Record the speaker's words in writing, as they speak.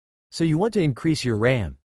So you want to increase your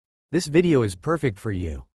RAM? This video is perfect for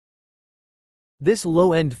you. This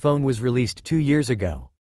low-end phone was released 2 years ago.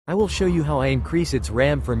 I will show you how I increase its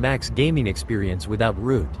RAM for max gaming experience without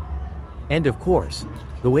root. And of course,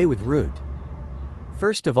 the way with root.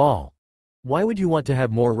 First of all, why would you want to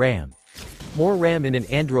have more RAM? More RAM in an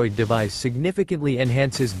Android device significantly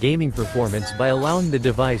enhances gaming performance by allowing the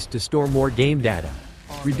device to store more game data,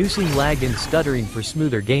 reducing lag and stuttering for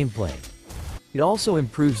smoother gameplay. It also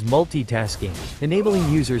improves multitasking, enabling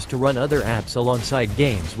users to run other apps alongside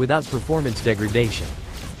games without performance degradation.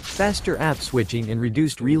 Faster app switching and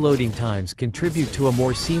reduced reloading times contribute to a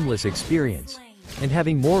more seamless experience, and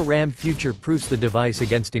having more RAM future-proofs the device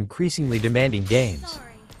against increasingly demanding games.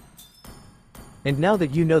 And now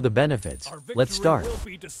that you know the benefits, let's start.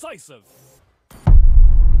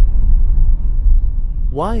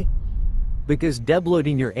 Why? Because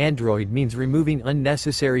debloating your Android means removing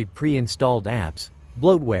unnecessary pre-installed apps,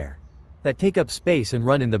 bloatware, that take up space and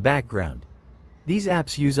run in the background. These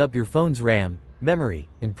apps use up your phone's RAM, memory,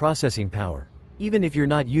 and processing power, even if you're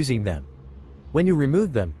not using them. When you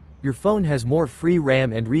remove them, your phone has more free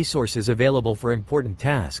RAM and resources available for important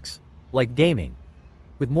tasks, like gaming.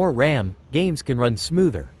 With more RAM, games can run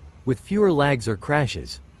smoother, with fewer lags or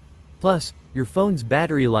crashes. Plus, your phone's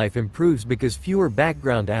battery life improves because fewer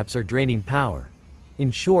background apps are draining power.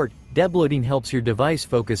 In short, debloating helps your device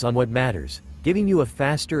focus on what matters, giving you a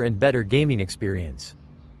faster and better gaming experience.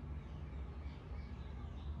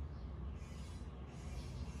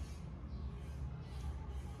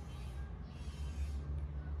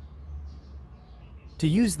 To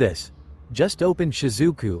use this, just open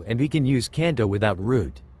Shizuku and we can use Kanto without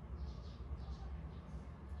root.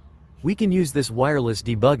 We can use this wireless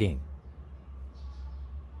debugging.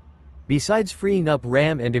 Besides freeing up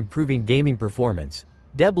RAM and improving gaming performance,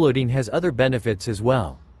 debloating has other benefits as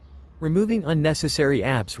well. Removing unnecessary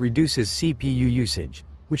apps reduces CPU usage,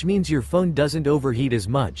 which means your phone doesn't overheat as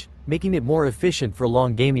much, making it more efficient for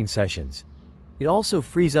long gaming sessions. It also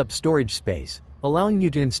frees up storage space, allowing you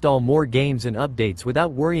to install more games and updates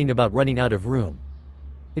without worrying about running out of room.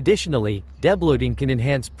 Additionally, debloating can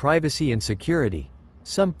enhance privacy and security.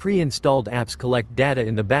 Some pre-installed apps collect data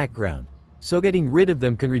in the background, so getting rid of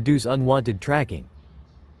them can reduce unwanted tracking.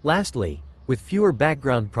 Lastly, with fewer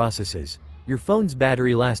background processes, your phone's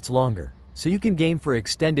battery lasts longer, so you can game for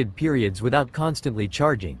extended periods without constantly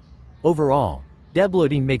charging. Overall,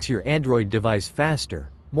 debloating makes your Android device faster,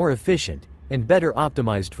 more efficient, and better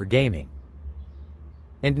optimized for gaming.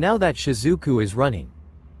 And now that Shizuku is running,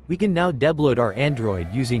 we can now debloat our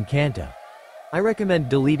Android using Kanto. I recommend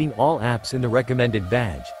deleting all apps in the recommended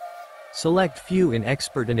badge. Select few in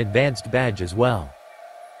expert and advanced badge as well.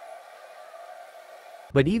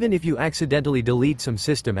 But even if you accidentally delete some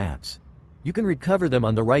system apps, you can recover them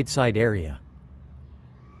on the right side area.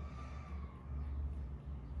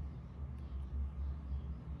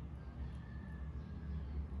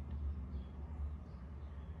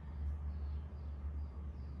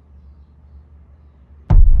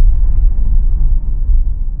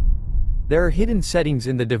 There are hidden settings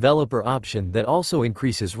in the developer option that also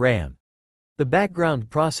increases RAM. The background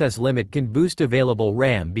process limit can boost available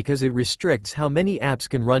RAM because it restricts how many apps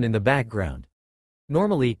can run in the background.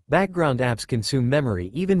 Normally, background apps consume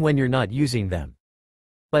memory even when you're not using them.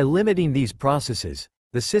 By limiting these processes,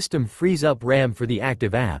 the system frees up RAM for the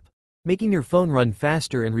active app, making your phone run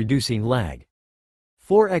faster and reducing lag.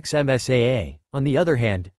 4xMSAA, on the other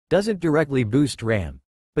hand, doesn't directly boost RAM,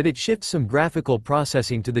 but it shifts some graphical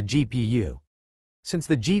processing to the GPU. Since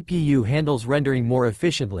the GPU handles rendering more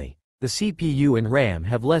efficiently, the CPU and RAM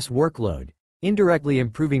have less workload, indirectly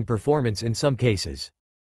improving performance in some cases.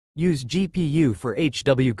 Use GPU for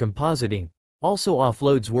HW compositing also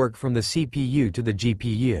offloads work from the CPU to the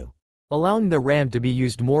GPU, allowing the RAM to be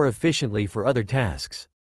used more efficiently for other tasks.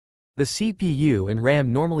 The CPU and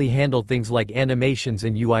RAM normally handle things like animations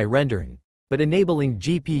and UI rendering, but enabling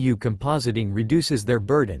GPU compositing reduces their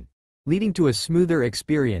burden, leading to a smoother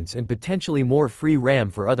experience and potentially more free RAM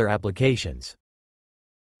for other applications.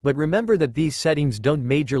 But remember that these settings don't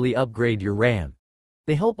majorly upgrade your RAM.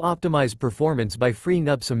 They help optimize performance by freeing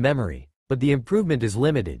up some memory, but the improvement is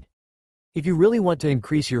limited. If you really want to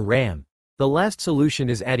increase your RAM, the last solution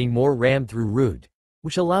is adding more RAM through root,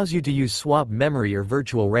 which allows you to use swap memory or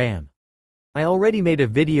virtual RAM. I already made a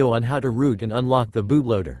video on how to root and unlock the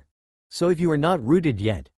bootloader. So if you are not rooted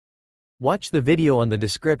yet, watch the video on the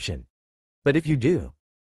description. But if you do,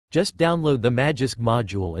 just download the Magisk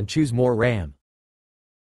module and choose more RAM.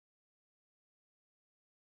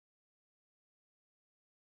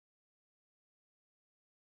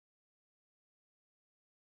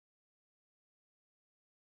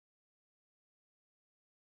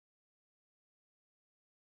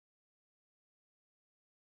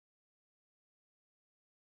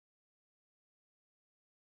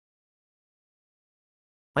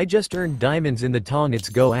 I just earned diamonds in the Let's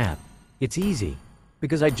Go app. It's easy.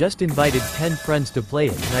 Because I just invited 10 friends to play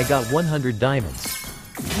it and I got 100 diamonds.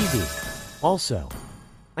 Easy. Also,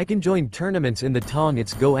 I can join tournaments in the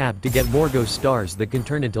Let's Go app to get more Go stars that can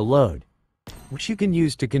turn into load, which you can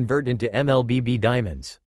use to convert into MLBB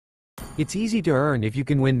diamonds. It's easy to earn if you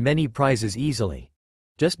can win many prizes easily.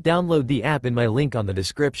 Just download the app in my link on the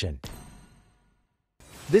description.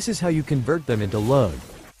 This is how you convert them into load.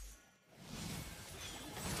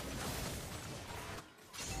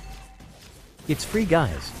 It's free,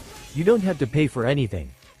 guys. You don't have to pay for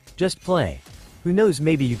anything. Just play. Who knows,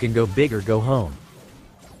 maybe you can go big or go home.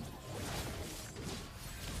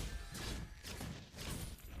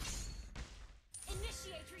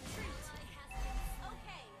 Initiate retreat.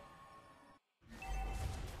 Okay.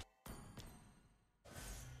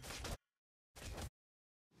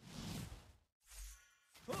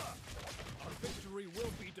 Our victory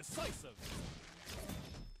will be decisive.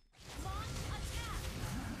 Launch attack.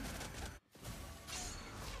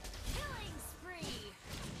 Killing spree.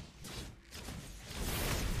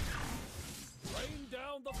 Rain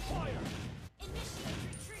down the fire. Initiate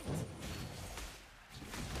retreat.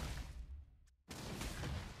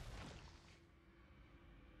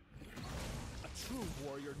 A true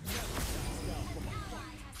warrior never backs down from a Ally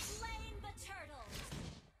fight. has slain the turtle.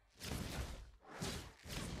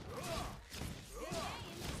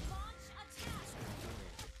 Launch attack.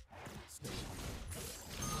 Stay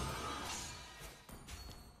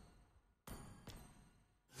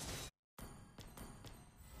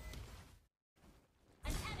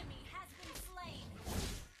An enemy has been slain.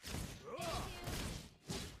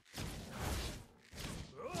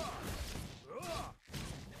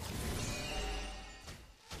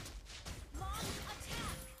 Launch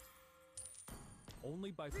attack.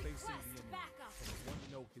 only by facing Request the enemy backup. can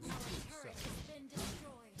one know his Our true turret self. has been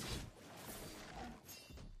destroyed.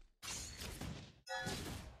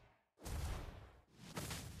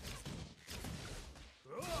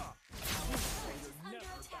 Warrior Under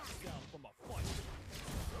never attack. backs down from a fight.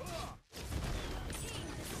 Team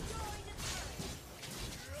destroyed the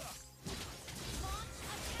turret. Launch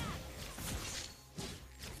attack.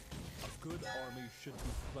 A good army should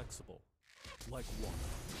be flexible, like water.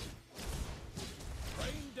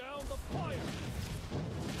 Rain down the fire.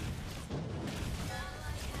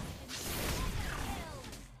 Ally has been killed.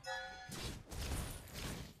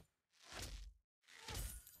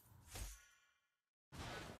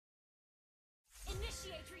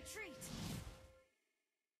 Initiate retreat.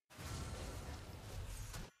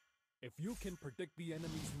 If you can predict the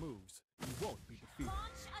enemy's moves, you won't be defeated.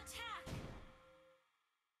 Launch attack.